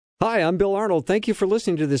Hi, I'm Bill Arnold. Thank you for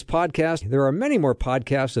listening to this podcast. There are many more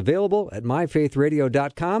podcasts available at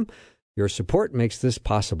myfaithradio.com. Your support makes this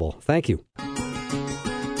possible. Thank you.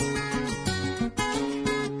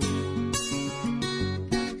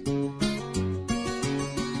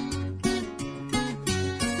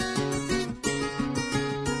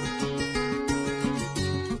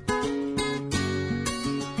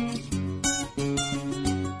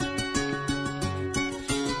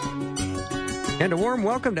 And a warm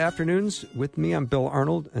welcome to Afternoons with me. I'm Bill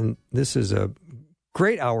Arnold, and this is a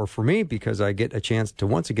great hour for me because I get a chance to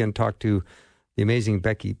once again talk to the amazing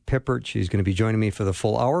Becky Pippert. She's going to be joining me for the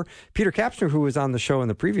full hour. Peter Kapsner, who was on the show in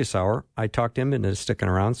the previous hour, I talked him into sticking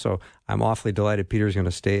around, so I'm awfully delighted Peter's going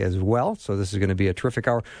to stay as well. So this is going to be a terrific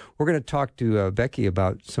hour. We're going to talk to Becky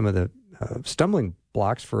about some of the stumbling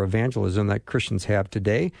blocks for evangelism that Christians have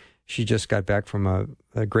today. She just got back from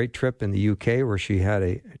a great trip in the UK where she had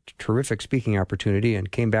a terrific speaking opportunity and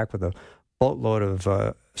came back with a boatload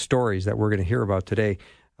of stories that we're going to hear about today.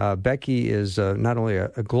 Becky is not only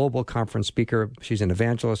a global conference speaker, she's an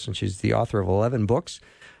evangelist, and she's the author of 11 books.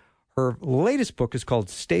 Her latest book is called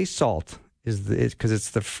Stay Salt, because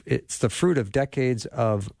it's the fruit of decades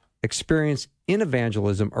of experience in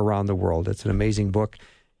evangelism around the world. It's an amazing book.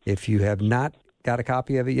 If you have not got a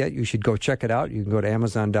copy of it yet, you should go check it out. You can go to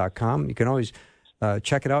Amazon.com. You can always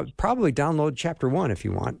check it out. Probably download chapter 1 if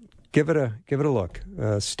you want. Give it a look.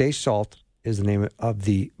 Stay Salt is the name of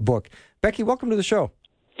the book. Becky, welcome to the show.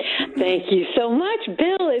 Thank you so much,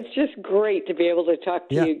 Bill. It's just great to be able to talk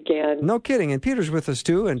to you again. No kidding. And Peter's with us,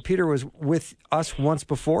 too. And Peter was with us once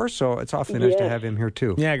before, so it's awfully nice to have him here,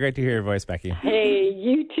 too. Yeah, great to hear your voice, Becky. Hey,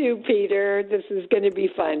 you too, Peter. This is going to be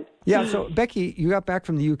fun. Yeah, so, Becky, you got back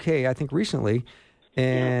from the UK, I think, recently,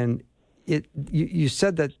 and you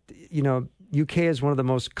said that, UK is one of the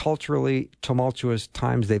most culturally tumultuous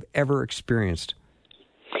times they've ever experienced.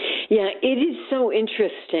 Yeah, it is so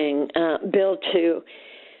interesting, Bill, to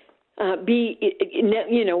now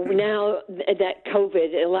that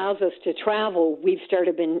COVID allows us to travel, we've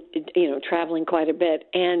started been, traveling quite a bit.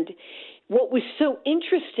 And what was so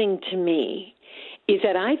interesting to me is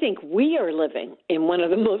that I think we are living in one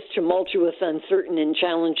of the most tumultuous, uncertain, and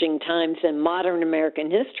challenging times in modern American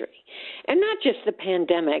history. And not just the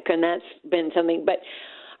pandemic, and that's been something, but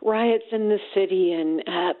riots in the city and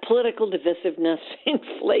political divisiveness,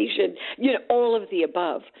 inflation, all of the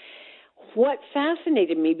above. What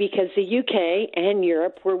fascinated me, because the UK and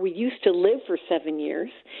Europe, where we used to live for 7 years,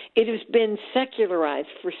 it has been secularized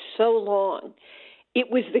for so long. It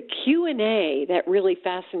was the Q&A that really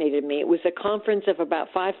fascinated me. It was a conference of about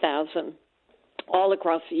 5,000 all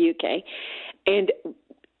across the UK. And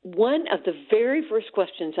one of the very first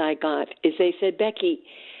questions I got is they said, Becky,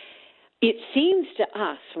 it seems to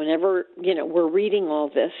us, whenever, we're reading all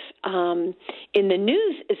this, in the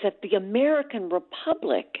news, is that the American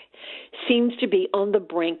Republic seems to be on the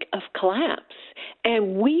brink of collapse.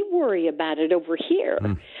 And we worry about it over here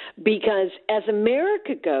because as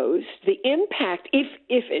America goes, the impact, if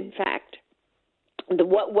in fact, we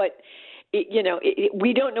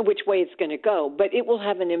don't know which way it's going to go, but it will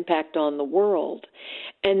have an impact on the world.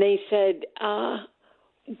 And they said,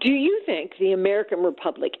 do you think the American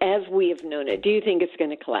Republic, as we have known it, do you think it's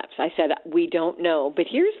going to collapse? I said, we don't know. But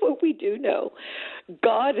here's what we do know.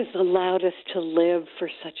 God has allowed us to live for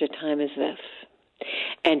such a time as this.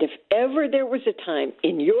 And if ever there was a time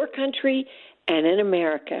in your country and in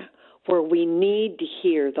America where we need to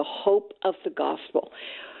hear the hope of the gospel,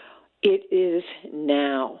 it is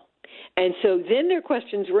now. And so then their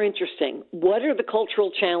questions were interesting. What are the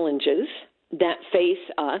cultural challenges that face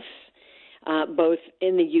us? Both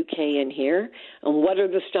in the UK and here, and what are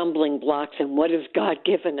the stumbling blocks, and what has God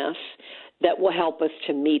given us that will help us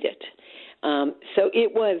to meet it? So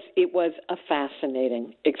it was a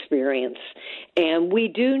fascinating experience, and we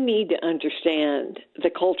do need to understand the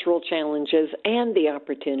cultural challenges and the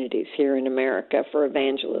opportunities here in America for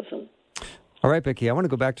evangelism. All right, Becky, I want to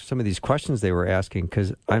go back to some of these questions they were asking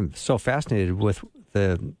because I'm so fascinated with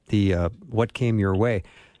the what came your way.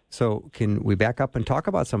 So can we back up and talk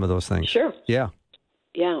about some of those things? Sure. Yeah.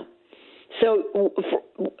 Yeah. So, all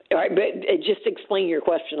right, but just explain your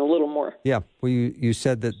question a little more. Yeah. Well, you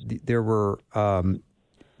said that there were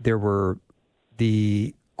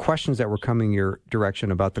the questions that were coming your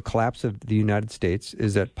direction about the collapse of the United States.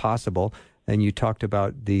 Is that possible? And you talked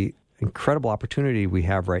about the incredible opportunity we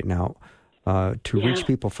have right now to reach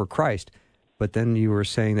people for Christ. But then you were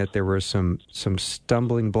saying that there were some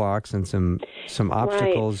stumbling blocks and some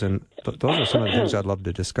obstacles, and those are some of the things I'd love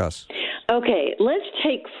to discuss. Okay, let's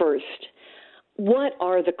take first what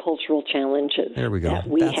are the cultural challenges there we go. that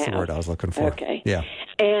we That's have? the word I was looking for. Okay. Yeah.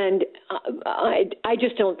 And I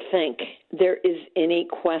just don't think there is any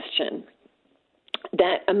question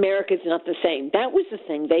that America is not the same. That was the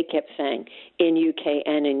thing they kept saying in UK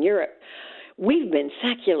and in Europe. We've been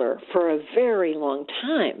secular for a very long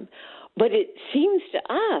time, but it seems to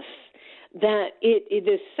us that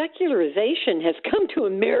this secularization has come to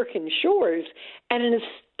American shores at an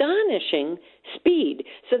astonishing speed.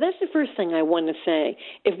 So that's the first thing I want to say.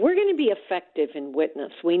 If we're going to be effective in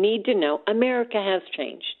witness, we need to know America has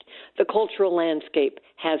changed. The cultural landscape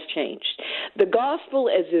has changed. The gospel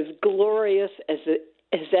is as glorious as it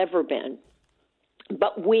has ever been.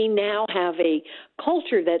 But we now have a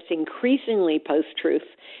culture that's increasingly post-truth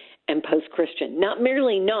and post-Christian, not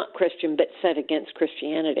merely not Christian, but set against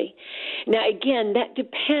Christianity. Now, again, that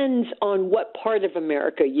depends on what part of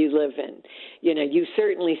America you live in. You know, you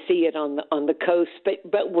certainly see it on the coast,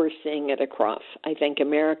 but we're seeing it across, I think,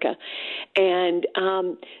 America. And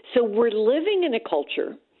so we're living in a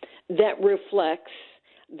culture that reflects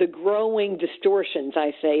the growing distortions,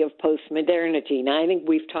 I say, of postmodernity. Now, I think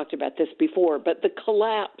we've talked about this before, but the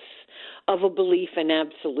collapse of a belief in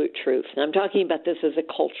absolute truth. And I'm talking about this as a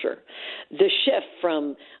culture. The shift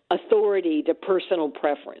from authority to personal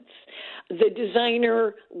preference. The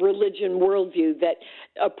designer religion worldview, that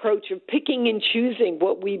approach of picking and choosing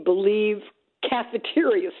what we believe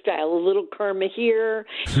cafeteria style, a little karma here.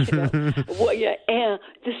 And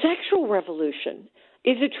the sexual revolution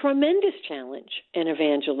is a tremendous challenge in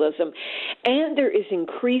evangelism. And there is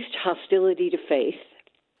increased hostility to faith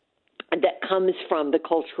that comes from the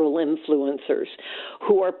cultural influencers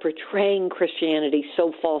who are portraying Christianity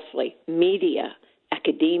so falsely, media,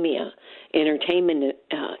 academia, entertainment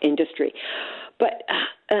industry. But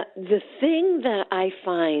the thing that I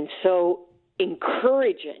find so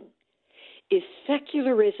encouraging is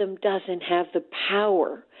secularism doesn't have the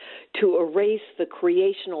power to erase the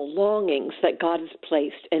creational longings that God has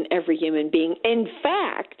placed in every human being. In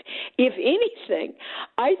fact, if anything,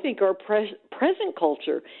 I think our present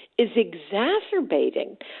culture is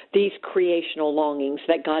exacerbating these creational longings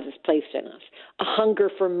that God has placed in us. A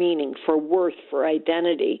hunger for meaning, for worth, for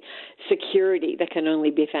identity, security that can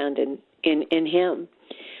only be found in Him.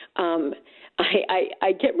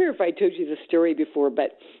 I can't remember if I told you the story before,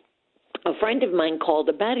 but a friend of mine called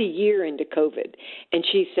about a year into COVID, and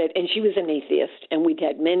she said, and she was an atheist, and we'd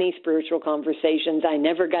had many spiritual conversations. I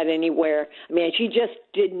never got anywhere. I mean, she just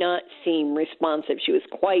did not seem responsive. She was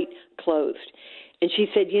quite closed. And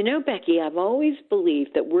she said, you know, Becky, I've always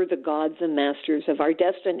believed that we're the gods and masters of our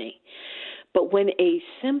destiny. But when a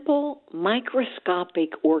simple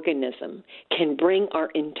microscopic organism can bring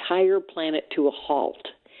our entire planet to a halt,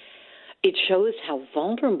 it shows how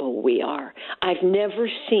vulnerable we are. I've never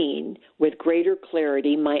seen with greater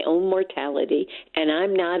clarity my own mortality, and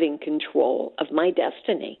I'm not in control of my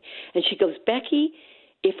destiny. And she goes, Becky,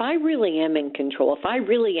 if I really am in control, if I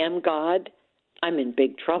really am God, I'm in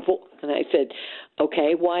big trouble. And I said,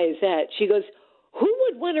 okay, why is that? She goes, who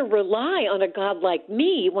would want to rely on a God like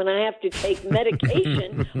me when I have to take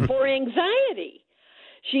medication for anxiety?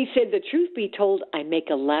 She said, the truth be told, I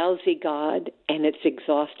make a lousy God, and it's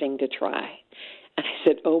exhausting to try. And I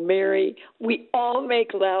said, oh, Mary, we all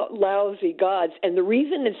make lousy gods. And the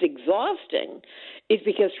reason it's exhausting is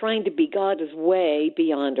because trying to be God is way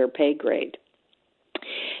beyond our pay grade.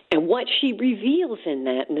 And what she reveals in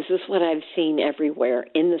that, and this is what I've seen everywhere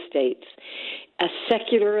in the States, a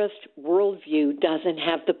secularist worldview doesn't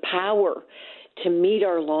have the power to meet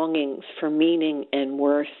our longings for meaning and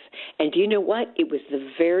worth. And do you know what? It was the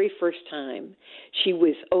very first time she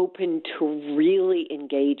was open to really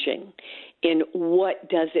engaging in what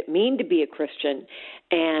does it mean to be a Christian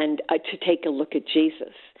and to take a look at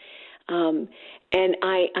Jesus. And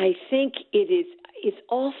I think it's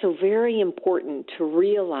also very important to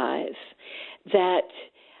realize that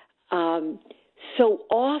so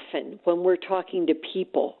often when we're talking to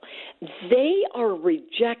people, they are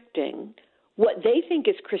rejecting what they think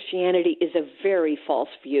is Christianity is a very false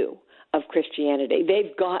view of Christianity.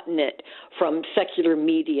 They've gotten it from secular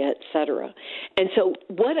media, et cetera. And so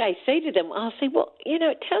what I say to them, I'll say, well, you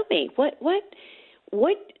know, tell me, what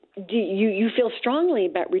do you feel strongly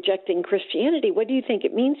about rejecting Christianity? What do you think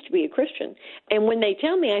it means to be a Christian? And when they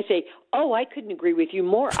tell me, I say, oh, I couldn't agree with you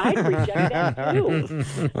more. I'd reject that too.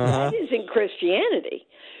 That isn't Christianity.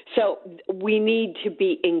 So we need to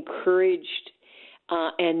be encouraged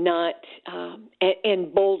and not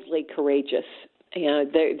and boldly courageous. You know,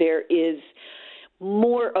 there is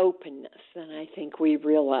more openness than I think we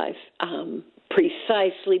realize,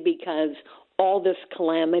 precisely because all this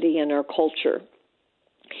calamity in our culture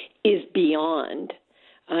is beyond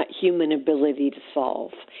human ability to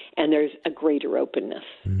solve, and there's a greater openness.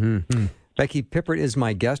 Mm-hmm. Becky Pippert is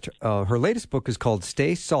my guest. Her latest book is called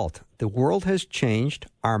Stay Salt. The World Has Changed.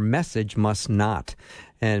 Our Message Must Not.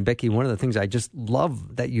 And Becky, one of the things I just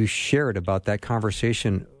love that you shared about that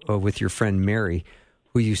conversation with your friend Mary,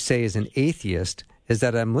 who you say is an atheist, is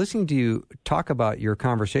that I'm listening to you talk about your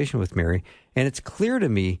conversation with Mary, and it's clear to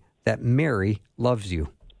me that Mary loves you.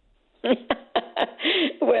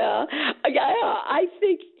 Well, I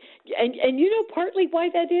think, and you know partly why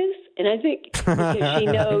that is, and I think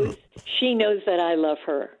because she knows that I love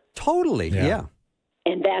her. Totally, yeah.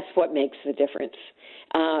 And that's what makes the difference.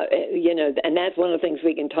 And that's one of the things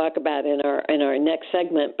we can talk about in our next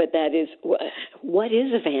segment. But that is, what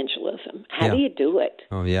is evangelism? How do you do it?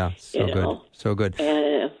 Oh, yeah, so good.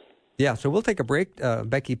 Yeah, so we'll take a break.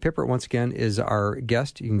 Becky Pippert, once again, is our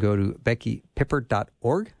guest. You can go to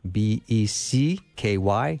beckypippert.org,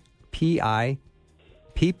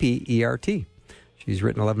 BECKYPIPPERT. She's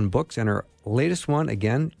written 11 books, and her latest one,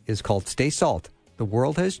 again, is called Stay Salt. The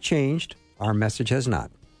world has changed. Our message has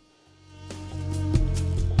not.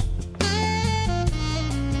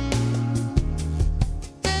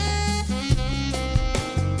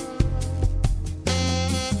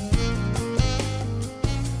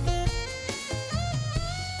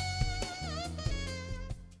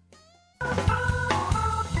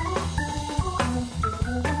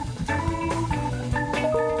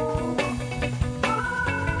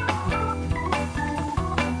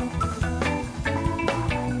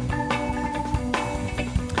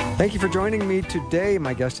 Thank you for joining me today.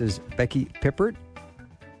 My guest is Becky Pippert.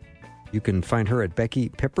 You can find her at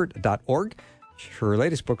beckypippert.org. Her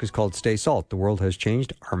latest book is called Stay Salt. The World Has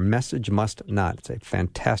Changed. Our Message Must Not. It's a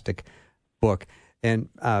fantastic book. And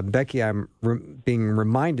Becky, I'm being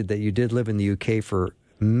reminded that you did live in the UK for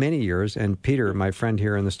many years. And Peter, my friend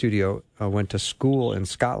here in the studio, went to school in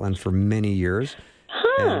Scotland for many years.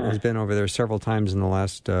 And has been over there several times in the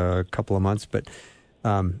last couple of months. But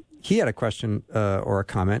he had a question or a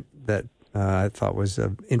comment that I thought was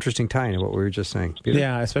an interesting tie in what we were just saying. Peter?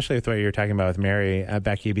 Yeah, especially with what you were talking about with Mary,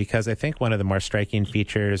 Becky, because I think one of the more striking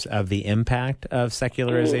features of the impact of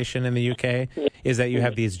secularization in the UK is that you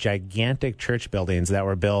have these gigantic church buildings that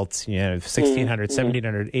were built, 1600s,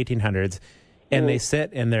 1700s, 1800s, and they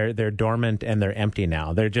sit and they're dormant and they're empty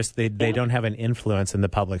now. They're just they don't have an influence in the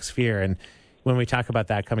public sphere. And when we talk about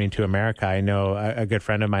that coming to America, I know a good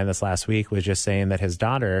friend of mine this last week was just saying that his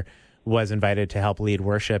daughter was invited to help lead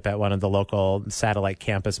worship at one of the local satellite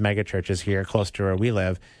campus megachurches here close to where we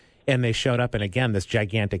live. And they showed up in, again, this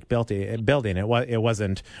gigantic building. It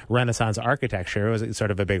wasn't Renaissance architecture. It was sort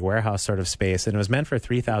of a big warehouse sort of space. And it was meant for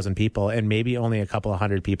 3,000 people, and maybe only a couple of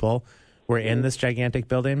hundred people were in this gigantic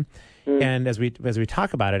building. And as we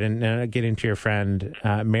talk about it, and getting to your friend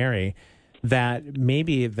Mary, that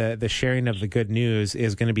maybe the sharing of the good news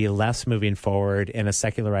is going to be less moving forward in a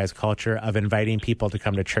secularized culture of inviting people to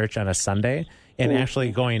come to church on a Sunday and actually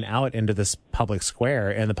going out into this public square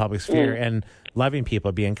and the public sphere and loving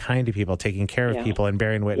people, being kind to people, taking care of people, and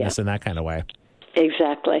bearing witness in that kind of way.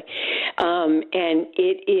 Exactly. And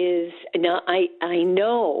it is, now I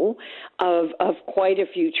know of quite a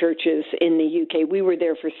few churches in the UK. We were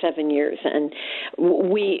there for 7 years, and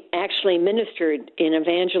we actually ministered in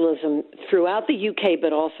evangelism throughout the UK,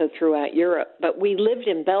 but also throughout Europe. But we lived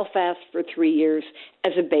in Belfast for 3 years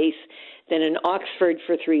as a base, then in Oxford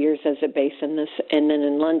for 3 years as a base, and then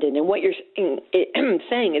in London. And what you're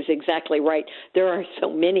saying is exactly right. There are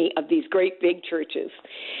so many of these great big churches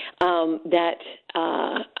that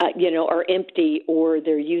are empty, or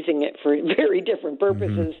they're using it for very different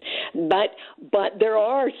purposes. But there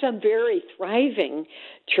are some very thriving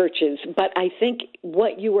churches. But I think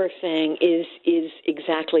what you are saying is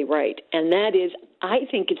exactly right, and that is, I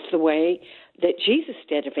think it's the way that Jesus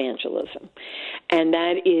did evangelism, and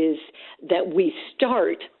that is that we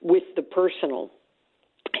start with the personal.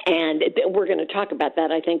 And we're going to talk about that,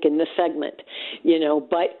 I think, in this segment,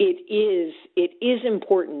 but it is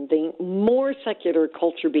important. The more secular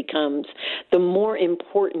culture becomes, the more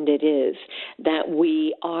important it is that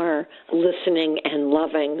we are listening and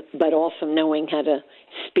loving, but also knowing how to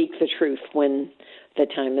speak the truth when the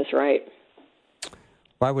time is right.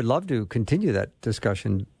 Well, I would love to continue that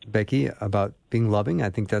discussion, Becky, about being loving. I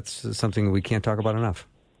think that's something we can't talk about enough.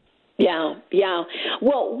 Yeah.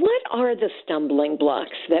 Well, what are the stumbling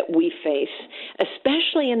blocks that we face,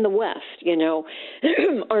 especially in the West?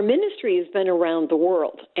 Our ministry has been around the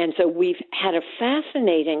world, and so we've had a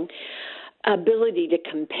fascinating ability to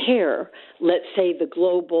compare, let's say, the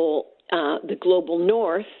global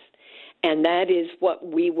North and that is what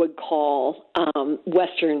we would call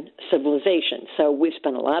Western civilization. So we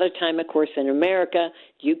spent a lot of time, of course, in America,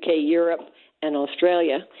 UK, Europe, and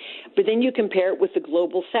Australia. But then you compare it with the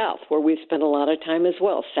global South, where we've spent a lot of time as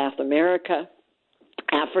well, South America,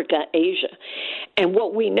 Africa, Asia. And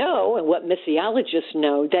what we know, and what missiologists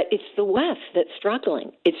know, that it's the West that's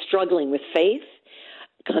struggling. It's struggling with faith.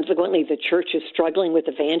 Consequently, the church is struggling with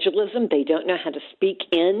evangelism. They don't know how to speak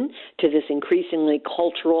in to this increasingly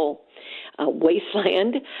cultural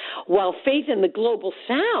wasteland, while faith in the global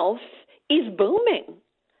South is booming.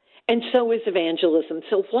 And so is evangelism.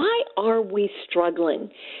 So why are we struggling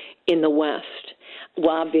in the West?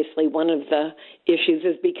 Well, obviously, one of the issues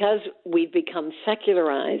is because we've become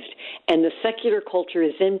secularized, and the secular culture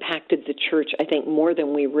has impacted the church, I think, more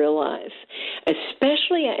than we realize,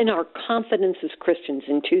 especially in our confidence as Christians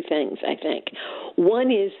in two things, I think.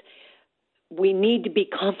 One is we need to be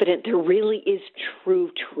confident there really is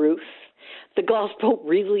true truth. The gospel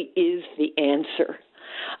really is the answer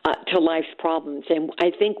to life's problems, and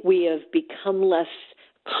I think we have become less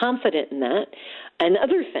confident in that.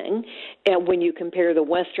 Another thing, when you compare the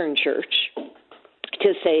Western church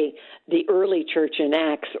to, say, the early church in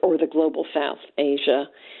Acts or the global South, Asia,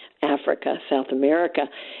 Africa, South America,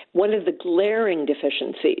 one of the glaring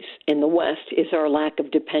deficiencies in the West is our lack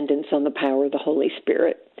of dependence on the power of the Holy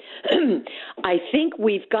Spirit. I think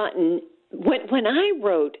we've gotten... When I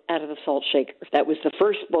wrote Out of the Salt Shaker, that was the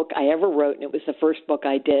first book I ever wrote, and it was the first book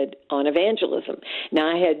I did on evangelism. Now,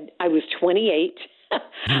 I was 28.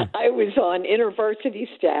 I was on InterVarsity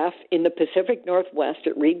staff in the Pacific Northwest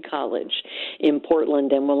at Reed College in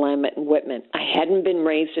Portland and Willamette and Whitman. I hadn't been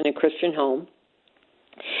raised in a Christian home.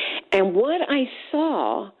 And what I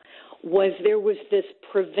saw was there was this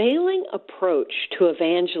prevailing approach to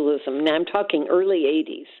evangelism. Now, I'm talking early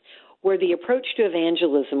 80s, where the approach to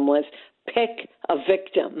evangelism was pick a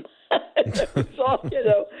victim.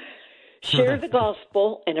 So, share the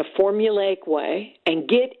gospel in a formulaic way and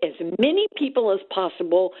get as many people as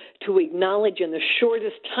possible to acknowledge in the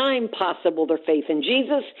shortest time possible their faith in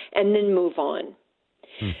Jesus and then move on.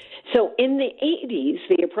 So in the 80s,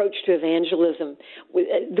 the approach to evangelism,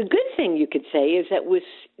 the good thing you could say is that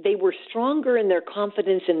they were stronger in their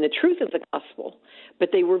confidence in the truth of the gospel, but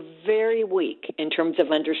they were very weak in terms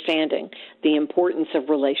of understanding the importance of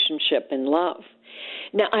relationship and love.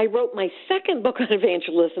 Now, I wrote my second book on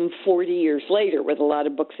evangelism 40 years later with a lot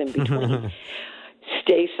of books in between.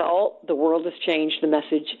 Stay salt, the world has changed, the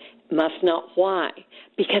message must not. Why?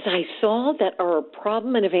 Because I saw that our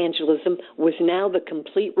problem in evangelism was now the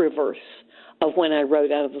complete reverse of when I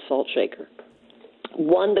wrote Out of the Salt Shaker.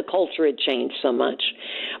 One, the culture had changed so much,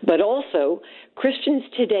 but also Christians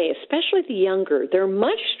today, especially the younger, they're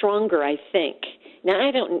much stronger, I think. Now,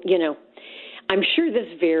 I'm sure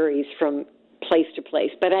this varies from place to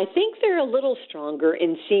place, but I think they're a little stronger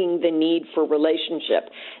in seeing the need for relationship.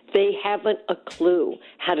 They haven't a clue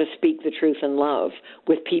how to speak the truth in love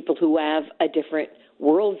with people who have a different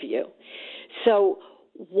worldview. So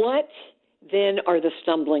what then are the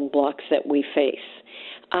stumbling blocks that we face?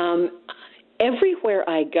 Everywhere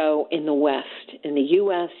I go in the West, in the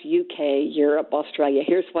U.S., UK, Europe, Australia,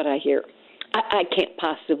 here's what I hear. I can't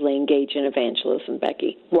possibly engage in evangelism,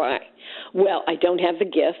 Becky. Why? Well, I don't have the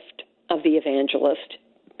gift of the evangelist,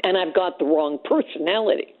 and I've got the wrong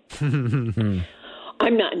personality.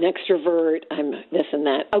 I'm not an extrovert. I'm this and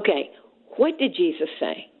that. Okay, what did Jesus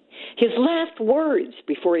say? His last words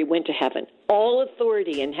before he went to heaven, all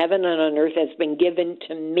authority in heaven and on earth has been given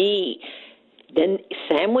to me. Then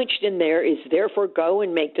sandwiched in there is, therefore go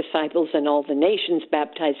and make disciples in all the nations,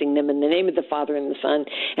 baptizing them in the name of the Father and the Son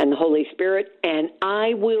and the Holy Spirit, and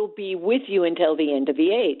I will be with you until the end of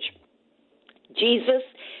the age. Jesus,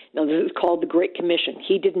 now this is called the Great Commission.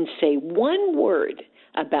 He didn't say one word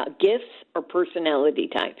about gifts or personality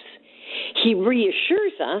types. He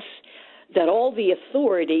reassures us that all the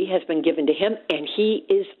authority has been given to him, and he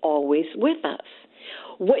is always with us.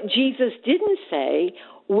 What Jesus didn't say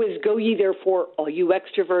was, go ye therefore, all you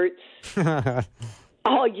extroverts,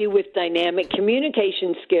 all you with dynamic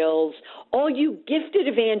communication skills, all you gifted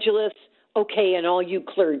evangelists, okay, and all you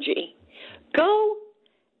clergy. Go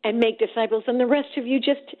and make disciples, and the rest of you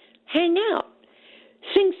just hang out.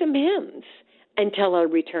 Sing some hymns until I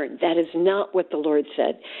return. That is not what the Lord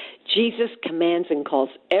said. Jesus commands and calls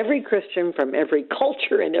every Christian from every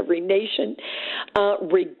culture and every nation,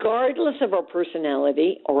 regardless of our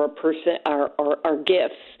personality or our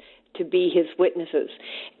gifts, to be his witnesses.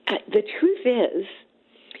 The truth is,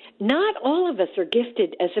 not all of us are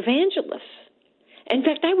gifted as evangelists. In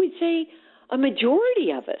fact, I would say a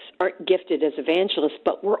majority of us aren't gifted as evangelists,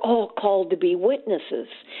 but we're all called to be witnesses.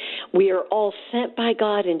 We are all sent by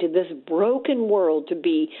God into this broken world to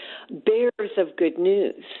be bearers of good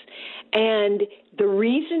news. And the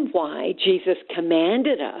reason why Jesus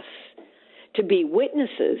commanded us to be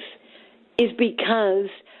witnesses is because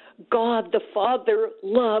God the Father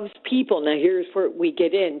loves people. Now, here's where we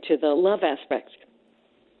get into the love aspect.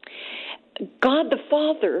 God the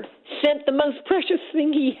Father sent the most precious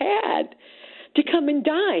thing he had to come and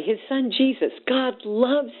die, his son Jesus. God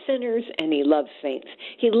loves sinners and he loves saints.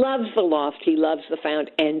 He loves the lost, he loves the found,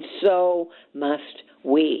 and so must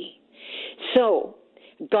we. So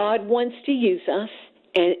God wants to use us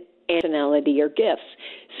and personality or gifts.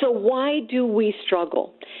 So why do we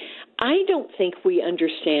struggle? I don't think we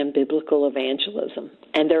understand biblical evangelism,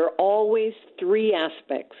 and there are always three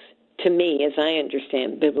aspects to me as I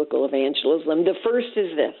understand biblical evangelism. The first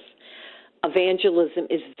is this: evangelism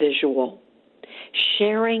is visual,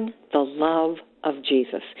 sharing the love of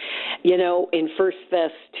Jesus. You know, in 1 Thess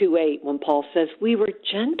 2:8, when Paul says, we were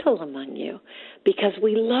gentle among you because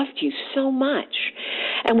we loved you so much.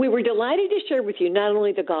 And we were delighted to share with you not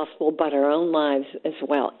only the gospel, but our own lives as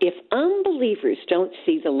well. If unbelievers don't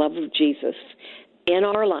see the love of Jesus in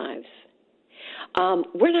our lives,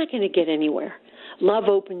 we're not going to get anywhere. Love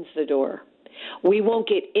opens the door. We won't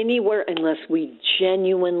get anywhere unless we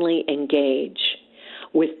genuinely engage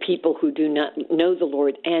with people who do not know the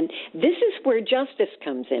Lord. And this is where justice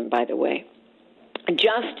comes in, by the way.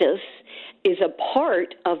 Justice is a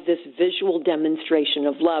part of this visual demonstration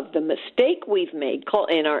of love. The mistake we've made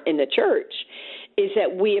in the church is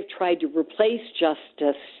that we have tried to replace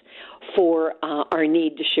justice for our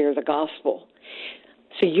need to share the gospel.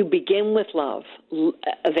 So you begin with love.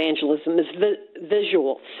 Evangelism is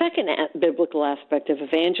visual. Second biblical aspect of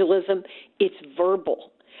evangelism, it's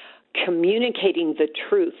verbal, communicating the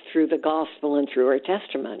truth through the gospel and through our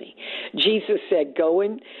testimony. Jesus said, go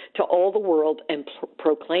into all the world and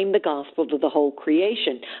proclaim the gospel to the whole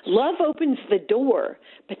creation. Love opens the door,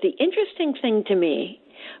 but the interesting thing to me,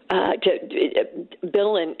 to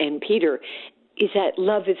Bill and Peter, is that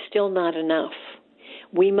love is still not enough.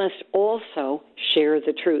 We must also share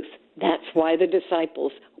the truth. That's why the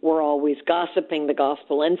disciples were always gossiping the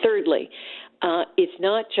gospel. And thirdly, it's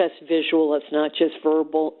not just visual, it's not just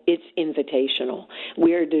verbal, it's invitational.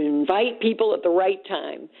 We are to invite people at the right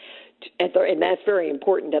time, and that's very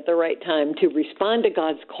important, at the right time, to respond to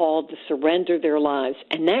God's call to surrender their lives.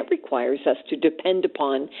 And that requires us to depend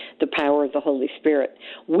upon the power of the Holy Spirit.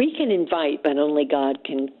 We can invite, but only God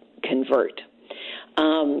can convert.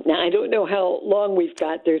 Now, I don't know how long we've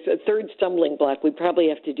got. There's a third stumbling block. We probably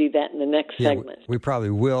have to do that in the next segment. We probably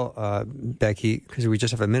will, Becky, because we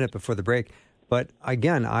just have a minute before the break. But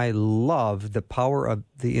again, I love the power of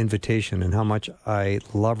the invitation and how much I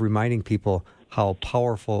love reminding people how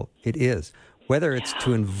powerful it is. Whether it's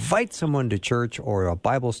to invite someone to church or a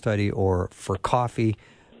Bible study or for coffee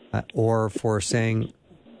or for saying,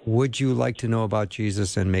 would you like to know about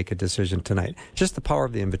Jesus and make a decision tonight? Just the power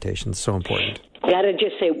of the invitation is so important. I got to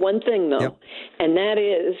just say one thing, though, and that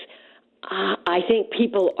is I think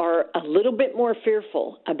people are a little bit more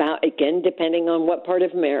fearful about, again, depending on what part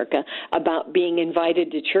of America, about being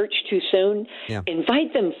invited to church too soon. Yeah.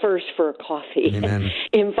 Invite them first for a coffee. Amen.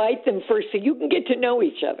 Invite them first so you can get to know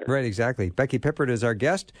each other. Right, exactly. Becky Pippert is our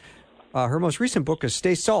guest. Her most recent book is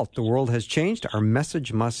Stay Salt. The World Has Changed. Our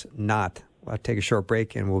Message Must Not. I'll take a short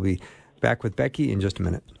break, and we'll be back with Becky in just a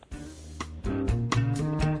minute.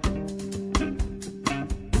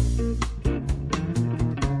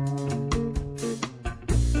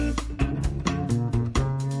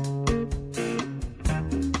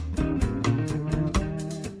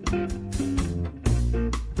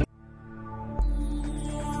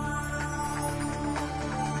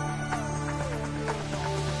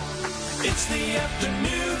 It's the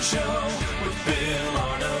afternoon show with Bill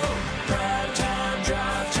Arnold. Drive time,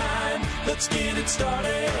 drive time. Let's get it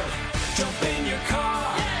started. Jump in your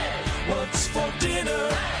car. What's for dinner?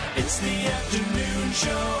 It's the afternoon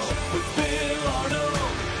show with Bill Arnold.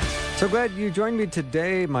 So glad you joined me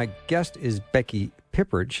today. My guest is Becky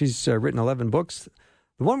Pippert. She's written 11 books.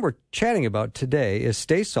 The one we're chatting about today is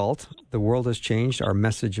Stay Salt. The World Has Changed. Our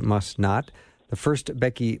Message Must Not. The first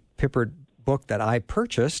Becky Pippert book that I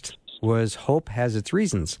purchased was Hope Has Its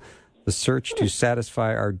Reasons, the search to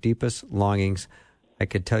satisfy our deepest longings. I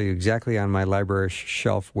could tell you exactly on my library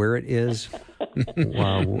shelf where it is,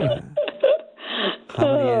 how many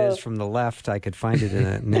it is from the left. I could find it in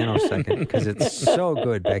a nanosecond because it's so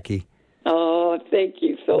good, Becky. Oh, thank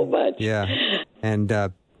you so much. Yeah. And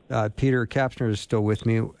Peter Kapsner is still with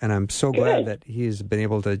me, and I'm so glad that he's been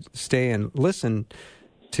able to stay and listen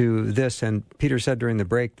to this. And Peter said during the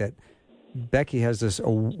break that Becky has this a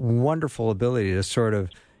wonderful ability to sort of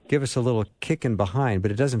give us a little kick in behind,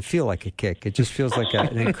 but it doesn't feel like a kick. It just feels like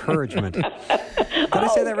an encouragement. Did I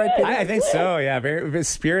say that right, Peter? I think so, yeah. Very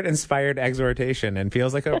spirit-inspired exhortation, and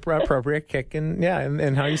feels like an appropriate kick in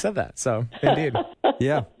how you said that. So, indeed.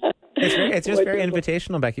 Yeah. It's just very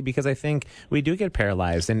invitational, Becky, because I think we do get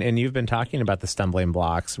paralyzed, and you've been talking about the stumbling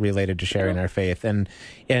blocks related to sharing our faith, and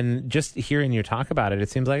just hearing you talk about it, it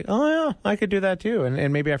seems like, oh yeah, I could do that too,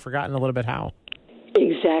 and maybe I've forgotten a little bit how.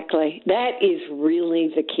 Exactly. That is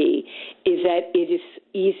really the key, is that it is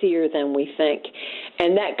easier than we think.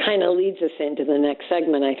 And that kind of leads us into the next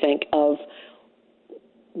segment, I think, of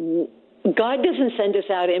God doesn't send us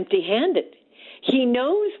out empty-handed. He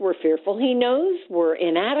knows we're fearful. He knows we're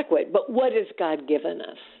inadequate. But what has God given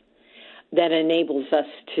us that enables us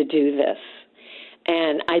to do this?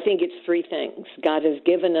 And I think it's three things. God has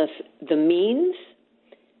given us the means,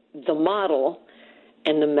 the model,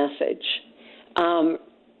 and the message.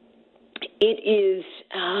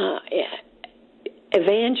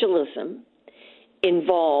 Evangelism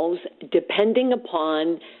involves depending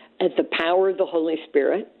upon the power of the Holy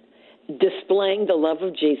Spirit, displaying the love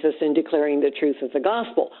of Jesus, and declaring the truth of the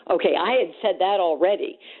gospel. Okay, I had said that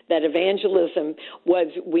already, that evangelism was,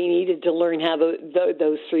 we needed to learn how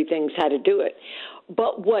those three things, how to do it.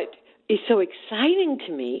 But what is so exciting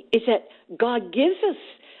to me is that God gives us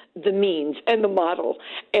the means and the model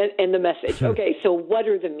and the message. Okay, so what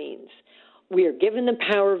are the means? We are given the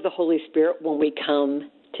power of the Holy Spirit when we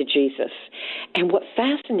come to Jesus. And what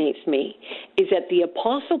fascinates me is that the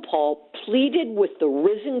Apostle Paul pleaded with the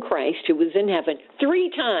risen Christ, who was in heaven, 3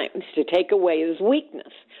 times to take away his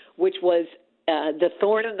weakness, which was the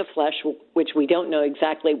thorn of the flesh, which we don't know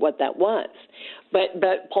exactly what that was. But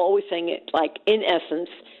Paul was saying it like, in essence,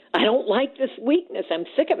 I don't like this weakness. I'm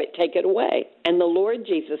sick of it. Take it away. And the Lord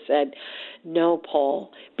Jesus said, no,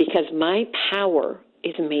 Paul, because my power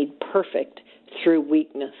is made perfect through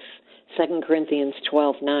weakness. 2 Corinthians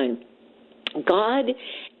 12:9. God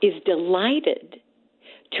is delighted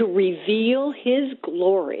to reveal his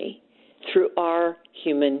glory through our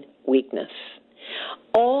human weakness.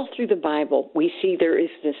 All through the Bible, we see there is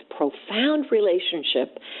this profound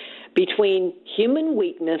relationship between human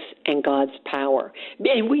weakness and God's power.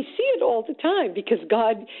 And we see it all the time because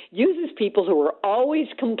God uses people who are always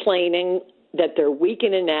complaining that they're weak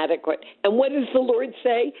and inadequate. And what does the Lord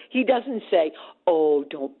say? He doesn't say, oh,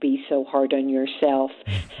 don't be so hard on yourself.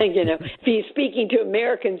 If he's speaking to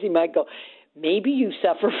Americans, he might go, maybe you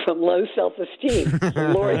suffer from low self-esteem.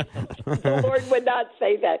 The Lord would not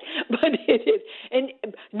say that. But it is. And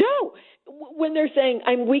no, when they're saying,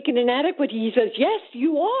 I'm weak and inadequate, he says, yes,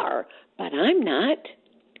 you are, but I'm not.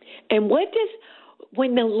 And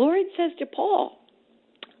when the Lord says to Paul,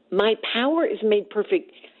 my power is made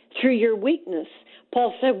perfect through your weakness,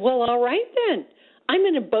 Paul said, well, all right then. I'm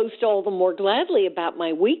going to boast all the more gladly about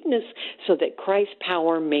my weakness so that Christ's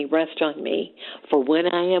power may rest on me. For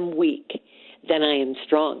when I am weak, then I am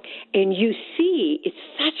strong. And you see, it's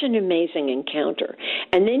such an amazing encounter.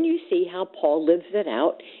 And then you see how Paul lives it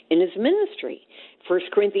out in his ministry. 1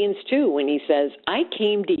 Corinthians 2, when he says, I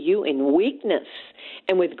came to you in weakness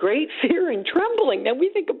and with great fear and trembling. Now,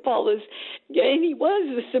 we think of Paul as, and he was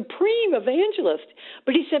the supreme evangelist.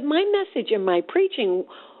 But he said, my message and my preaching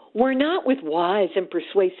were not with wise and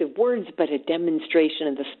persuasive words, but a demonstration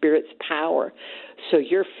of the Spirit's power, so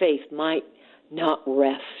your faith might not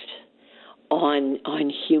rest on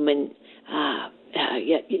human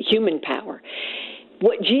power.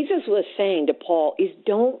 What Jesus was saying to Paul is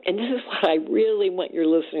and this is what I really want your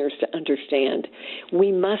listeners to understand,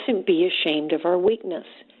 we mustn't be ashamed of our weakness.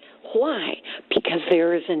 Why? Because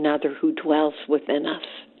there is another who dwells within us,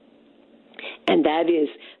 and that is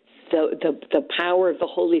the power of the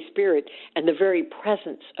Holy Spirit and the very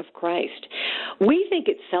presence of Christ. We think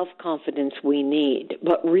it's self-confidence we need,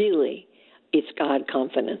 but really it's God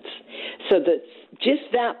confidence. So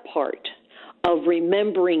just that part of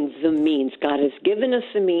remembering the means. God has given us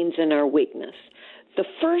the means in our weakness. The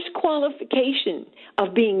first qualification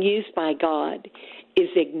of being used by God is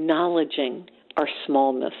acknowledging our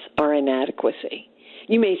smallness, our inadequacy.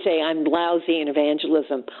 You may say, I'm lousy in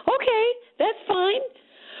evangelism. Okay, that's fine.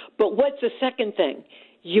 But what's the second thing?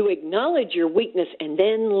 You acknowledge your weakness and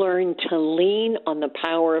then learn to lean on the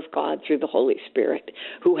power of God through the Holy Spirit,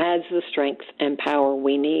 who has the strength and power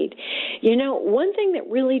we need. One thing that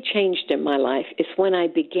really changed in my life is when I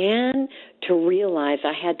began to realize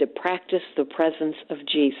I had to practice the presence of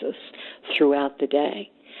Jesus throughout the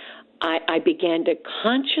day. I began to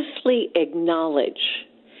consciously acknowledge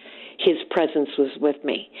his presence was with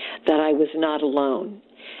me, that I was not alone,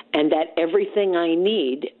 and that everything I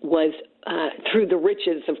need was through the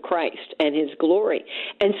riches of Christ and his glory.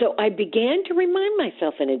 And so I began to remind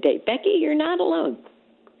myself in a day, Becky, you're not alone.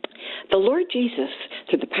 The Lord Jesus,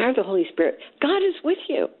 through the power of the Holy Spirit, God is with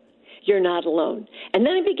you. You're not alone. And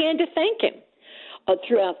then I began to thank him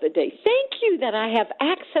throughout the day. Thank you that I have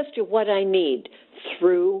access to what I need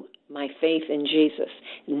through my faith in Jesus.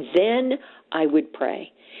 And then I would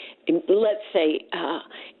pray. Let's say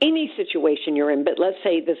any situation you're in, but let's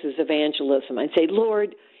say this is evangelism. I'd say,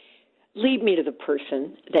 Lord, lead me to the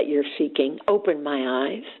person that you're seeking. Open my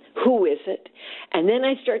eyes. Who is it? And then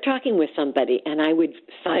I start talking with somebody, and I would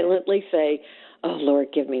silently say, oh, Lord,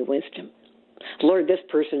 give me wisdom. Lord, this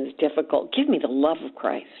person is difficult. Give me the love of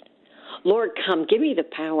Christ. Lord, come, give me the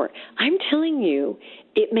power. I'm telling you,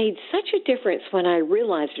 it made such a difference when I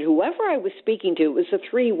realized that whoever I was speaking to, it was a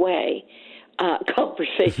three-way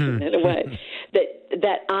conversation in a way,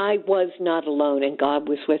 that I was not alone and God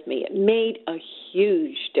was with me. It made a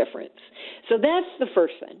huge difference. So that's the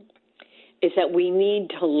first thing, is that we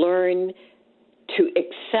need to learn to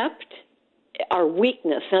accept our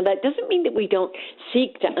weakness. Now, that doesn't mean that we don't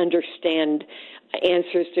seek to understand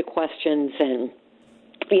answers to questions and,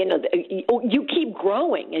 you keep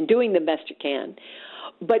growing and doing the best you can.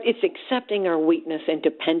 But it's accepting our weakness and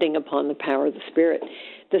depending upon the power of the Spirit.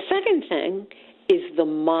 The second thing is the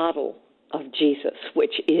model of Jesus,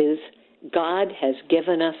 which is God has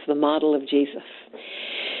given us the model of Jesus,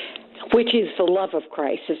 which is the love of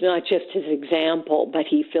Christ. It's not just his example, but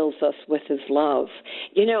he fills us with his love.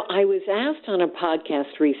 I was asked on a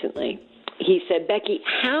podcast recently, he said, Becky,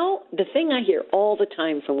 the thing I hear all the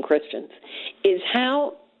time from Christians is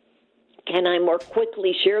how can I more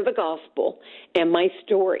quickly share the gospel and my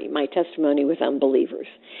story, my testimony with unbelievers?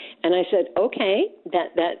 And I said, okay,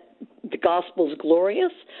 that the gospel's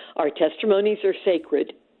glorious, our testimonies are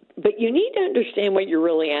sacred, but you need to understand what you're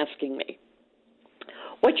really asking me.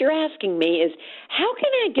 What you're asking me is, how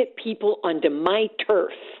can I get people onto my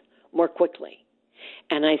turf more quickly?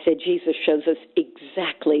 And I said, Jesus shows us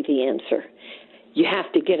exactly the answer. You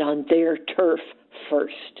have to get on their turf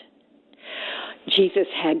first. Jesus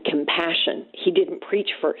had compassion. He didn't preach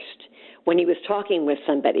first. When he was talking with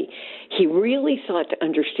somebody, he really sought to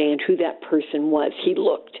understand who that person was. He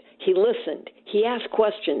looked, he listened, he asked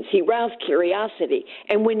questions, he roused curiosity.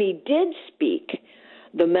 And when he did speak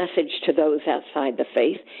the message to those outside the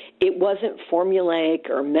faith, it wasn't formulaic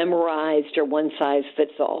or memorized or one size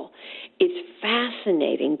fits all. It's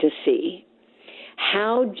fascinating to see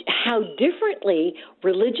how differently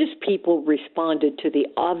religious people responded to the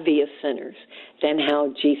obvious sinners than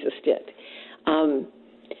how Jesus did.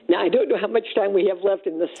 Now, I don't know how much time we have left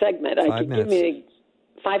in this segment. 5 minutes.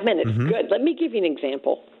 5 minutes. Mm-hmm. Good. Let me give you an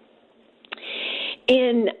example.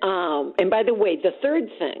 And by the way, the third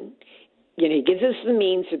thing, he gives us the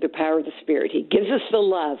means through the power of the Spirit. He gives us the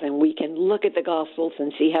love, and we can look at the Gospels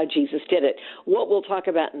and see how Jesus did it. What we'll talk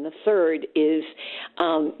about in the third is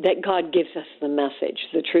that God gives us the message,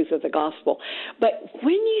 the truth of the gospel. But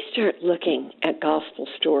when you start looking at gospel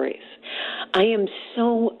stories, I am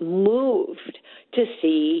so moved to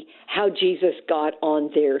see how Jesus got on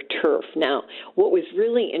their turf. Now, what was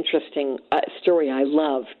really interesting, story I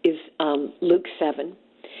love, is Luke 7.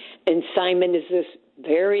 And Simon is this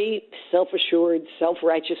very self-assured,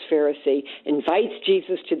 self-righteous Pharisee, invites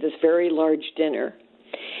Jesus to this very large dinner,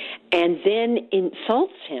 and then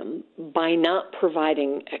insults him by not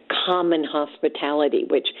providing a common hospitality,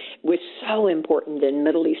 which was so important in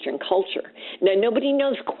Middle Eastern culture. Now, nobody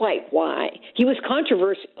knows quite why. He was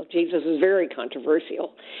controversial. Jesus was very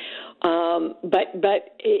controversial. But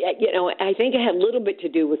I think it had a little bit to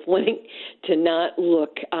do with wanting to not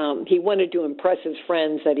look. He wanted to impress his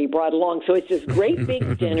friends that he brought along. So it's this great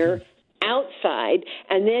big dinner outside,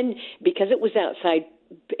 and then because it was outside,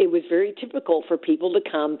 it was very typical for people to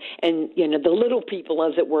come and, the little people,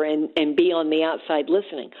 as it were, and be on the outside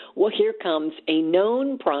listening. Well, here comes a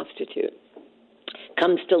known prostitute,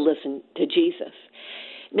 comes to listen to Jesus.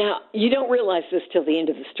 Now, you don't realize this till the end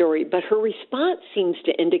of the story, but her response seems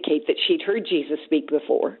to indicate that she'd heard Jesus speak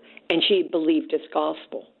before, and she had believed his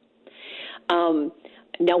gospel.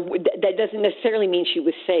 Now, that doesn't necessarily mean she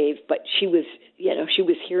was saved, but she was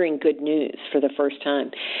hearing good news for the first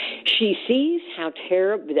time. She sees how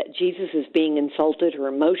terrible that Jesus is being insulted. Her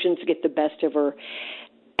emotions get the best of her.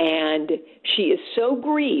 And she is so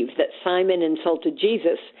grieved that Simon insulted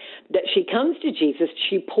Jesus that she comes to Jesus.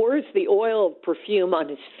 She pours the oil of perfume on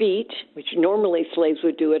his feet, which normally slaves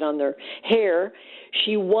would do it on their hair.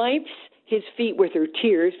 She wipes his feet with her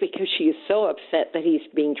tears because she is so upset that he's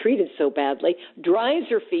being treated so badly, dries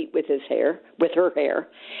her feet with her hair.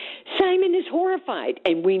 Simon is horrified,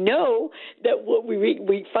 and we know that what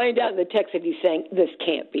we find out in the text that he's saying, this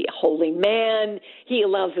can't be a holy man. He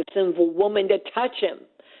allows a sinful woman to touch him.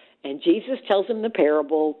 And Jesus tells him the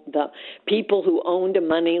parable, the people who owned a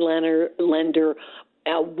money lender,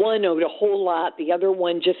 one owed a whole lot, the other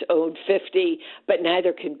one just owed 50, but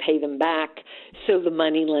neither could pay them back, so the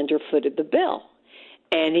money lender footed the bill.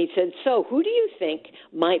 And he said, so who do you think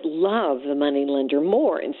might love the money lender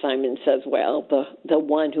more? And Simon says, well, the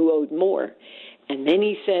one who owed more. And then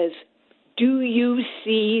he says, do you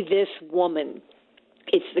see this woman?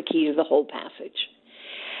 It's the key to the whole passage.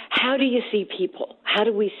 How do you see people? How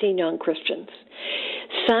do we see non-Christians?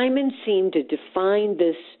 Simon seemed to define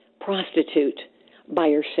this prostitute by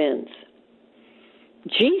her sins.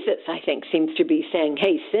 Jesus, I think, seems to be saying,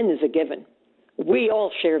 hey, sin is a given. We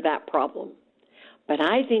all share that problem. But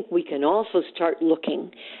I think we can also start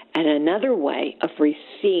looking at another way of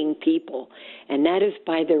seeing people, and that is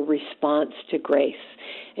by their response to grace.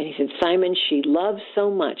 And he said, Simon, she loves so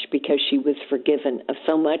much because she was forgiven of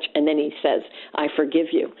so much. And then he says, I forgive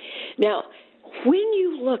you. Now, when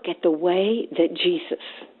you look at the way that Jesus,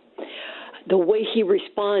 the way he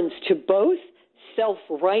responds to both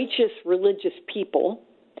self-righteous religious people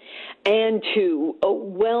and to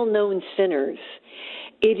well-known sinners,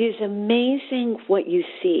 it is amazing what you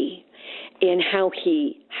see in how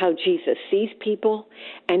Jesus sees people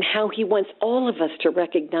and how he wants all of us to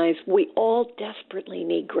recognize we all desperately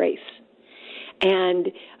need grace. And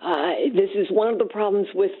this is one of the problems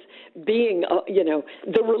with being,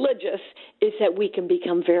 the religious, is that we can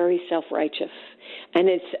become very self-righteous. And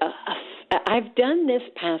I've done this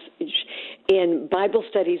passage in Bible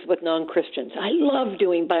studies with non-Christians. I love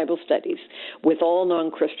doing Bible studies with all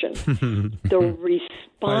non-Christians. The response...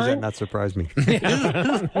 Why does that not surprise me?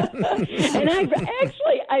 And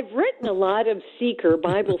I've written a lot of seeker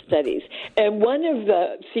Bible studies. And one of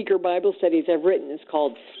the seeker Bible studies I've written is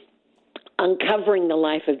called Uncovering the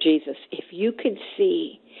Life of Jesus. If you could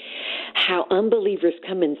see how unbelievers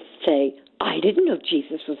come and say, I didn't know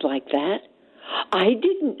Jesus was like that. I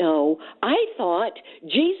didn't know. I thought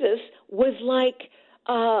Jesus was like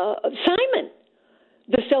Simon,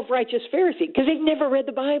 the self-righteous Pharisee, because they've never read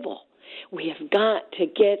the Bible. We have got to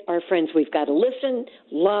get our friends. We've got to listen,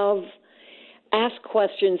 love, ask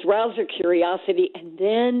questions, rouse their curiosity, and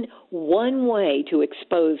then one way to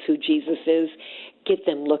expose who Jesus is, get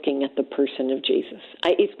them looking at the person of Jesus.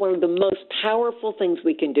 It's one of the most powerful things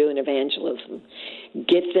we can do in evangelism.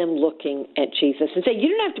 Get them looking at Jesus and say, you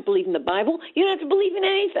don't have to believe in the Bible. You don't have to believe in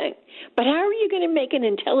anything. But how are you going to make an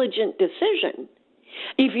intelligent decision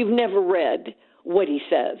if you've never read what he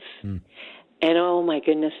says? And oh, my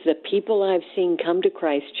goodness, the people I've seen come to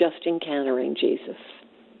Christ just encountering Jesus.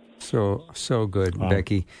 So good, wow.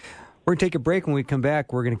 Becky. We're going to take a break. When we come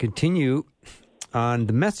back, we're going to continue on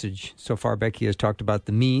the message. So far, Becky has talked about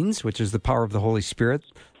the means, which is the power of the Holy Spirit,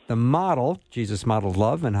 the model, Jesus modeled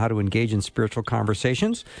love, and how to engage in spiritual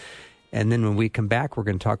conversations. And then when we come back, we're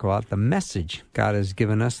going to talk about the message. God has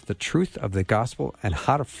given us the truth of the gospel and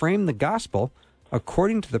how to frame the gospel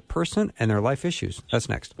according to the person and their life issues. That's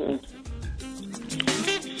next.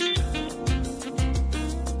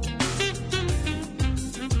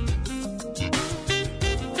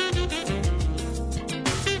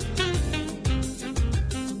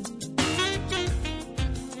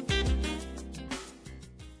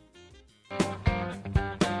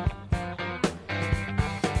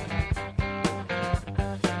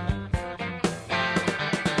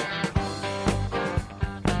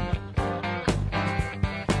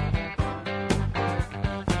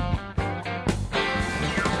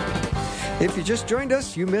 If you just joined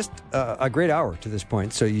us, you missed a great hour to this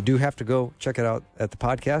point, so you do have to go check it out at the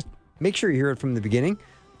podcast. Make sure you hear it from the beginning.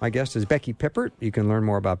 My guest is Becky Pippert. You can learn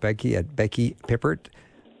more about Becky at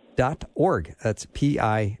beckypippert.org. That's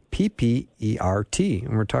Pippert.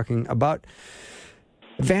 And we're talking about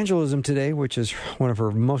evangelism today, which is one of her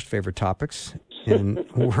most favorite topics. And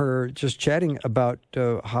we're just chatting about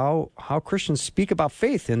how Christians speak about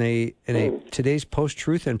faith in a today's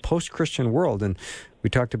post-truth and post-Christian world. And we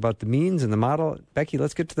talked about the means and the model. Becky,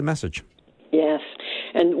 let's get to the message. Yes.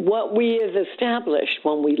 And what we have established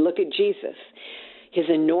when we look at Jesus, his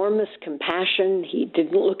enormous compassion, he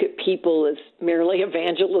didn't look at people as merely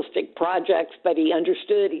evangelistic projects, but he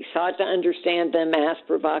understood, he sought to understand them, asked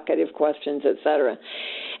provocative questions, etc.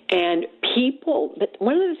 And people, but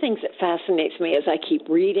one of the things that fascinates me as I keep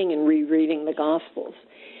reading and rereading the Gospels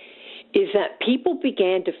is that people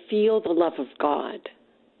began to feel the love of God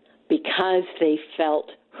because they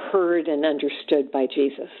felt heard and understood by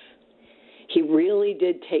Jesus. He really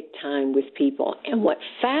did take time with people. And what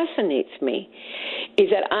fascinates me is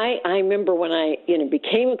that I remember when I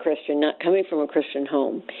became a Christian, not coming from a Christian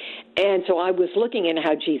home, and so I was looking at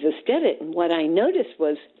how Jesus did it, and what I noticed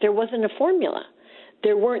was there wasn't a formula.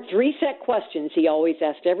 There weren't 3 set questions he always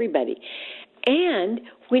asked everybody. And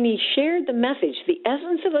when he shared the message, the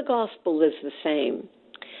essence of the gospel is the same.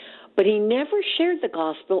 But he never shared the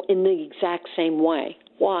gospel in the exact same way.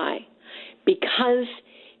 Why? Because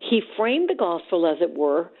he framed the gospel, as it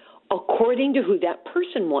were, according to who that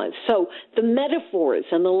person was. So the metaphors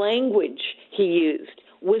and the language he used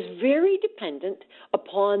was very dependent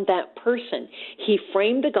upon that person. He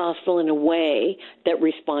framed the gospel in a way that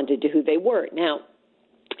responded to who they were. Now,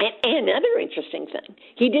 and another interesting thing,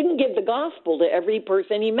 he didn't give the gospel to every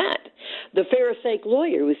person he met. The Pharisaic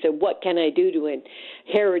lawyer who said, "What can I do to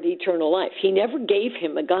inherit eternal life?" He never gave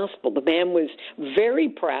him a gospel. The man was very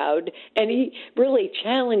proud, and he really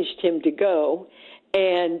challenged him to go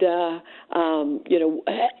and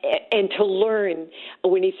and to learn.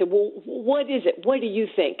 When he said, "Well, what is it? What do you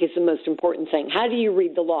think is the most important thing? How do you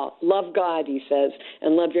read the law?" "Love God," he says,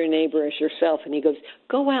 "and love your neighbor as yourself." And he goes,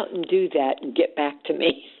 "Go out and do that and get back to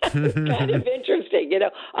me." It's kind of interesting,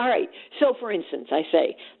 All right. So, for instance, I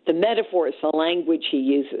say the metaphors, the language he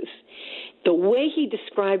uses, the way he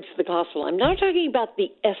describes the gospel. I'm not talking about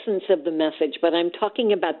the essence of the message, but I'm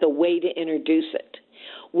talking about the way to introduce it.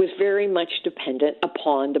 Was very much dependent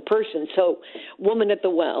upon the person. So, Woman at the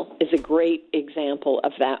Well is a great example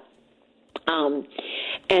of that.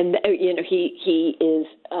 He is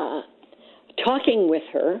talking with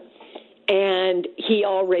her, and he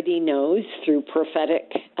already knows through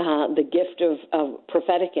the gift of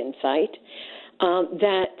prophetic insight,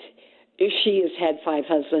 that she has had 5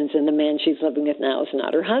 husbands, and the man she's living with now is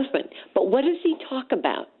not her husband. But what does he talk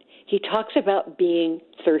about? He talks about being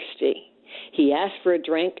thirsty. He asked for a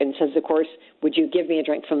drink and says, of course, "Would you give me a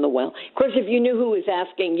drink from the well?" Of course, if you knew who was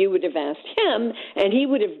asking, you would have asked him, and he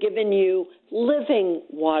would have given you living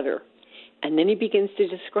water. And then he begins to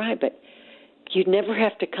describe it. You'd never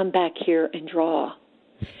have to come back here and draw.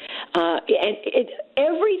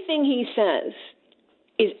 Everything he says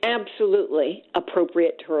is absolutely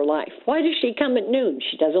appropriate to her life. Why does she come at noon?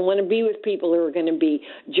 She doesn't want to be with people who are going to be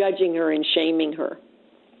judging her and shaming her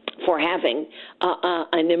for having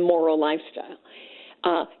an immoral lifestyle.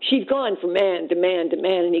 She's gone from man to man to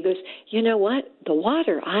man. And he goes, "You know what? The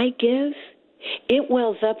water I give, it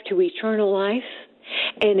wells up to eternal life,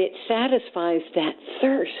 and it satisfies that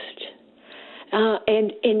thirst."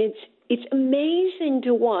 And it's amazing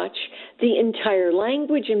to watch the entire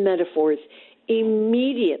language and metaphors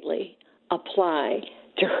immediately apply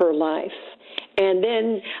to her life. And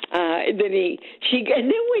then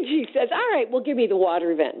when she says, "All right, well, give me the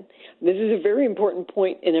water then." This is a very important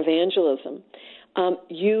point in evangelism.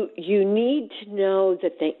 You need to know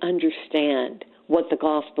that they understand what the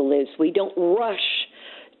gospel is. We don't rush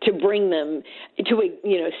to bring them to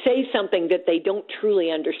say something that they don't truly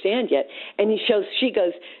understand yet. And she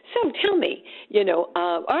goes, "So tell me,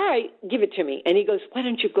 all right, give it to me." And he goes, "Why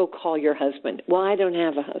don't you go call your husband?" "Well, I don't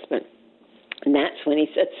have a husband." And that's when he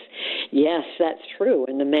says, "Yes, that's true.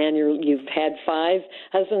 And the man you've had 5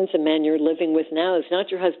 husbands, the man you're living with now is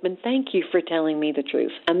not your husband. Thank you for telling me the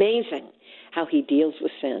truth." Amazing how he deals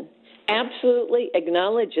with sin. Absolutely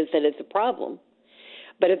acknowledges that it's a problem.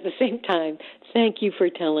 But at the same time, thank you for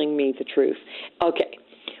telling me the truth. Okay.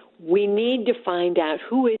 We need to find out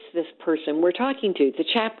who is this person we're talking to. The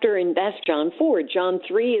chapter, and that's John 4. John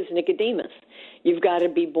 3 is Nicodemus. You've got to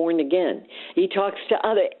be born again. He talks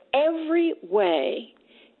to every way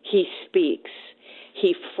he speaks,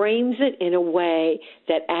 he frames it in a way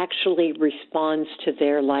that actually responds to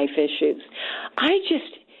their life issues.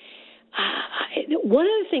 One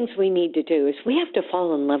of the things we need to do is we have to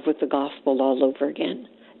fall in love with the gospel all over again.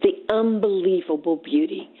 The unbelievable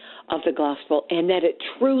beauty of the gospel, and that it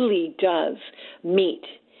truly does meet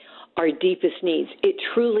our deepest needs. It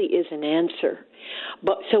truly is an answer.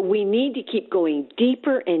 So we need to keep going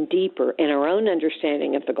deeper and deeper in our own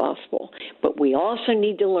understanding of the gospel. But we also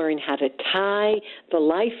need to learn how to tie the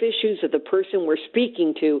life issues of the person we're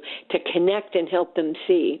speaking to connect and help them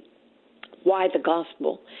see why the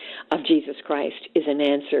gospel of Jesus Christ is an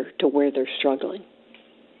answer to where they're struggling.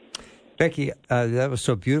 Becky, that was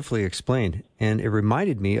so beautifully explained, and it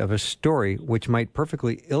reminded me of a story which might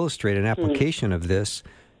perfectly illustrate an application of this,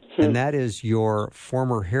 and that is your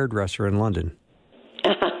former hairdresser in London.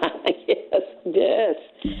 Yes.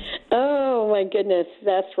 Oh, my goodness,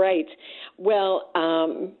 that's right. Well,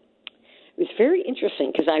 it was very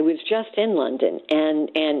interesting because I was just in London and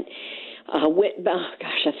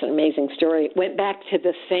that's an amazing story. Went back to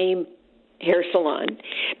the same hair salon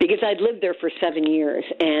because I'd lived there for 7 years.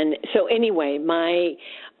 And so anyway, my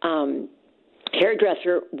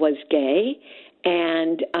hairdresser was gay,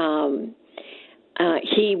 and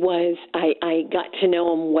I got to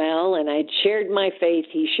know him well, and I'd shared my faith.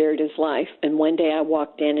 He shared his life. And one day I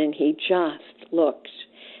walked in, and he just looked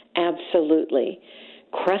absolutely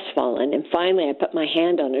crestfallen. And finally I put my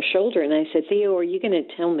hand on his shoulder, and I said, Theo, are you going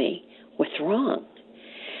to tell me what's wrong?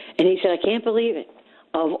 And he said, I can't believe it.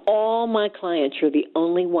 Of all my clients, you're the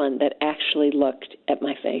only one that actually looked at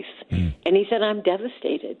my face. And he said, I'm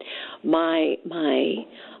devastated. My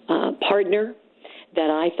partner that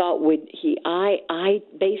I thought I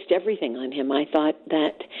based everything on him. I thought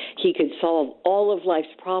that he could solve all of life's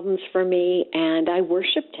problems for me, and I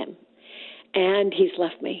worshiped him. And he's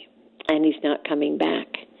left me, and he's not coming back.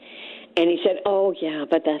 And he said, oh, yeah,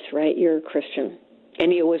 but that's right, you're a Christian.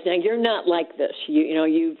 And he was, now, you're not like this.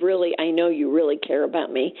 I know you really care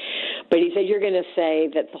about me. But he said, you're going to say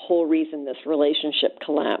that the whole reason this relationship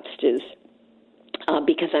collapsed is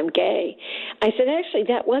because I'm gay. I said, actually,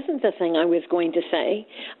 that wasn't the thing I was going to say.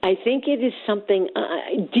 I think it is something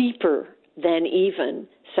deeper than even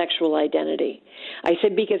sexual identity. I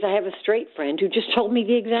said, because I have a straight friend who just told me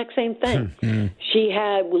the exact same thing. She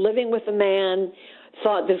had living with a man,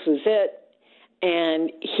 thought this was it,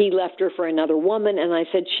 and he left her for another woman. And I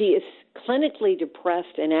said, she is clinically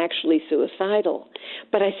depressed and actually suicidal.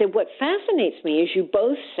 But I said, what fascinates me is you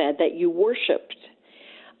both said that you worshipped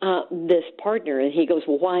this partner. And he goes,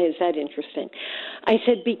 well, why is that interesting? I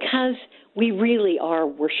said, because we really are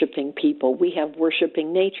worshiping people. We have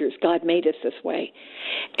worshiping natures. God made us this way.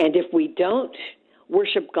 And if we don't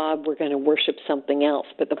worship God, we're going to worship something else.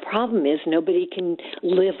 But the problem is nobody can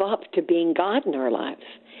live up to being God in our lives.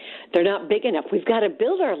 They're not big enough. We've got to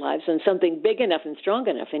build our lives on something big enough and strong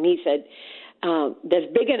enough. And he said, that's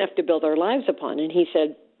big enough to build our lives upon. And he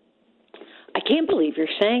said, I can't believe you're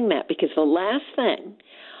saying that, because the last thing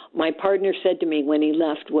my partner said to me when he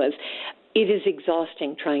left was, it is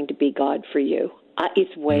exhausting trying to be God for you.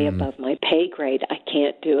 It's way above my pay grade. I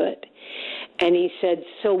can't do it. And he said,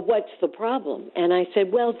 so what's the problem? And I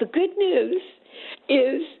said, well, the good news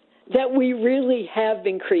is that we really have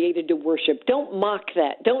been created to worship. Don't mock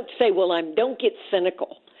that. Don't say, don't get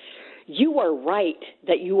cynical. You are right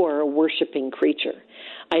that you are a worshiping creature.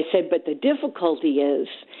 I said, but the difficulty is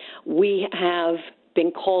we have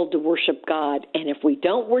been called to worship God, and if we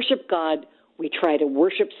don't worship God, we try to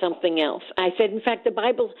worship something else. I said, in fact, the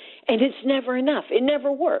Bible, and it's never enough. It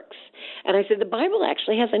never works. And I said, the Bible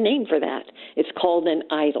actually has a name for that. It's called an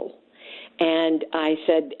idol. And I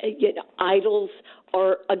said, idols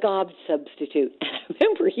are a God substitute. And I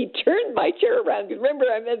remember he turned my chair around, because remember,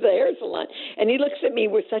 I'm at the hair salon, and he looks at me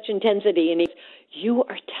with such intensity, and he says, you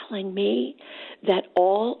are telling me that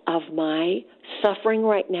all of my suffering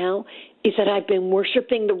right now is that I've been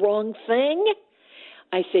worshiping the wrong thing?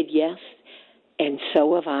 I said, yes, and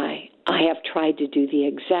so have I. I have tried to do the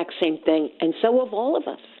exact same thing, and so have all of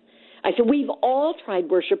us. I said, we've all tried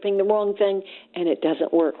worshiping the wrong thing, and it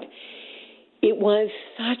doesn't work. It was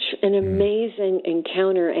such an amazing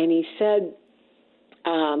encounter, and he said,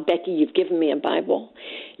 Becky, you've given me a Bible.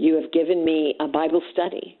 You have given me a Bible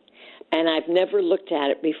study, and I've never looked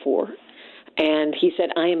at it before. And he said,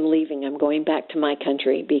 I am leaving. I'm going back to my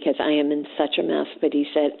country because I am in such a mess. But he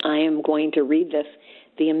said, I am going to read this.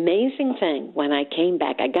 The amazing thing, when I came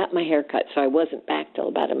back, I got my hair cut, so I wasn't back till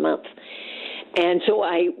about a month. And so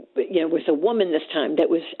it was a woman this time that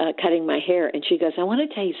was cutting my hair, and she goes, I want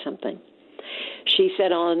to tell you something. She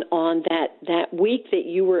said on that week that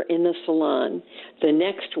you were in the salon, the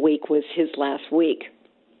next week was his last week.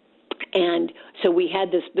 And so we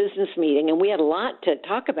had this business meeting, and we had a lot to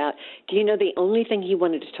talk about. Do you know the only thing he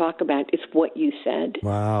wanted to talk about is what you said?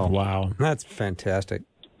 Wow. That's fantastic.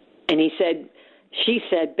 And she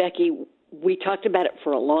said, Becky, we talked about it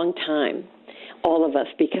for a long time, all of us,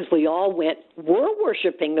 because we're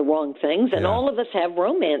worshiping the wrong things, and all of us have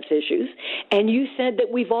romance issues. And you said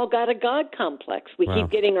that we've all got a God complex. We keep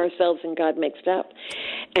getting ourselves and God mixed up.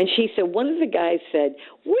 And she said, one of the guys said,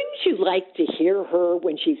 wouldn't you like to hear her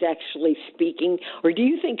when she's actually speaking? Or do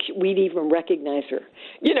you think we'd even recognize her?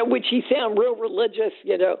 Would she sound real religious,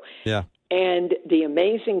 Yeah. And the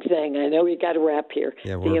amazing thing, I know we got to wrap here.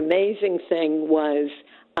 Yeah, the amazing thing was,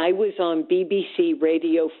 I was on BBC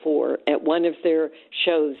Radio 4 at one of their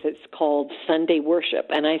shows that's called Sunday Worship,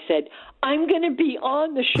 and I said, I'm going to be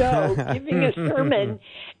on the show giving a sermon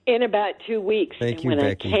in about 2 weeks. Thank you, when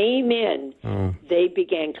Becky. I came in, they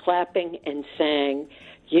began clapping and saying,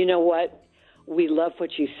 you know what, we love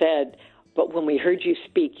what you said, but when we heard you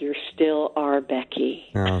speak, you're still our Becky.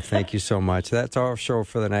 Oh, thank you so much. That's our show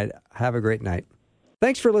for the night. Have a great night.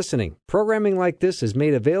 Thanks for listening. Programming like this is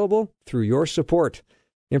made available through your support.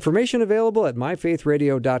 Information available at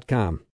myfaithradio.com.